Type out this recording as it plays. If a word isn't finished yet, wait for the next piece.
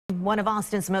One of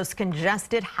Austin's most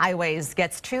congested highways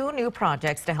gets 2 new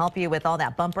projects to help you with all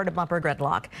that bumper-to-bumper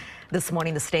gridlock. This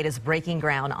morning, the state is breaking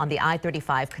ground on the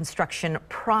I-35 construction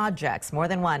projects. More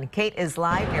than one. Kate is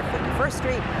live near 51st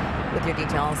Street with your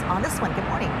details on this one. Good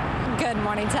morning. Good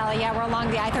morning, Telly. Yeah, we're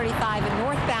along the I-35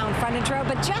 northbound frontage road,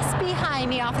 but just behind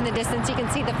me off in the distance, you can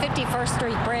see the 51st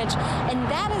Street Bridge, and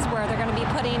that is where they're going to be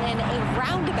putting in a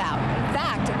roundabout. In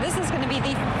fact, this is going to be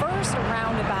the first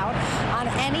roundabout on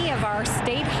any of our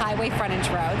state highway frontage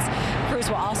roads. Crews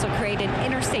will also create an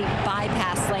interstate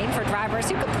bypass lane for drivers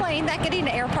who complain that getting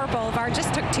to Airport Boulevard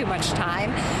just took too much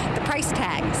time. The price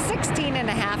tag,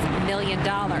 $16.5 million.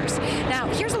 Now,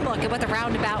 here's a look at what the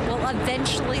roundabout will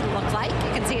eventually look like.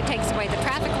 You can see it takes away the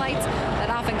traffic lights that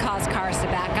often cause cars to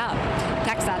back up.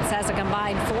 TxDOT says a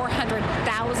combined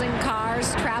 400,000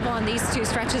 cars travel on these 2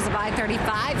 stretches of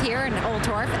I-35 here in Old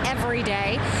Torf every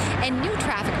day. And new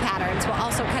traffic patterns will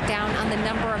also cut down on the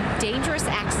number of dangerous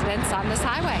accidents on this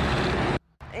highway.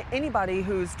 Anybody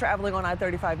who's traveling on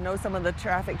I-35 knows some of the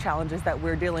traffic challenges that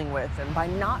we're dealing with. And by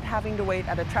not having to wait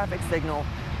at a traffic signal,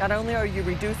 not only are you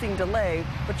reducing delay,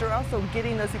 but you're also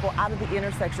getting those people out of the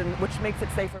intersection, which makes it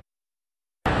safer.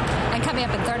 And coming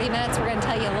up in 30 minutes, we're going to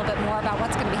tell you a little bit more about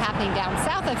what's going to be happening down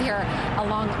south of here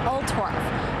along Old Torf.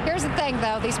 Here's the thing,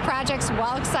 though. These projects,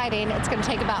 while exciting, it's going to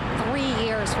take about 3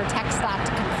 years for TxDOT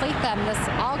to complete them. This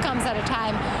all comes at a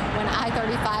time when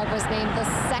I-35 was named the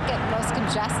 2nd most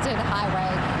congested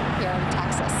highway here in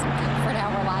Texas. For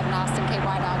now, we're live in Austin. Kate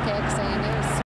White on KXAN News.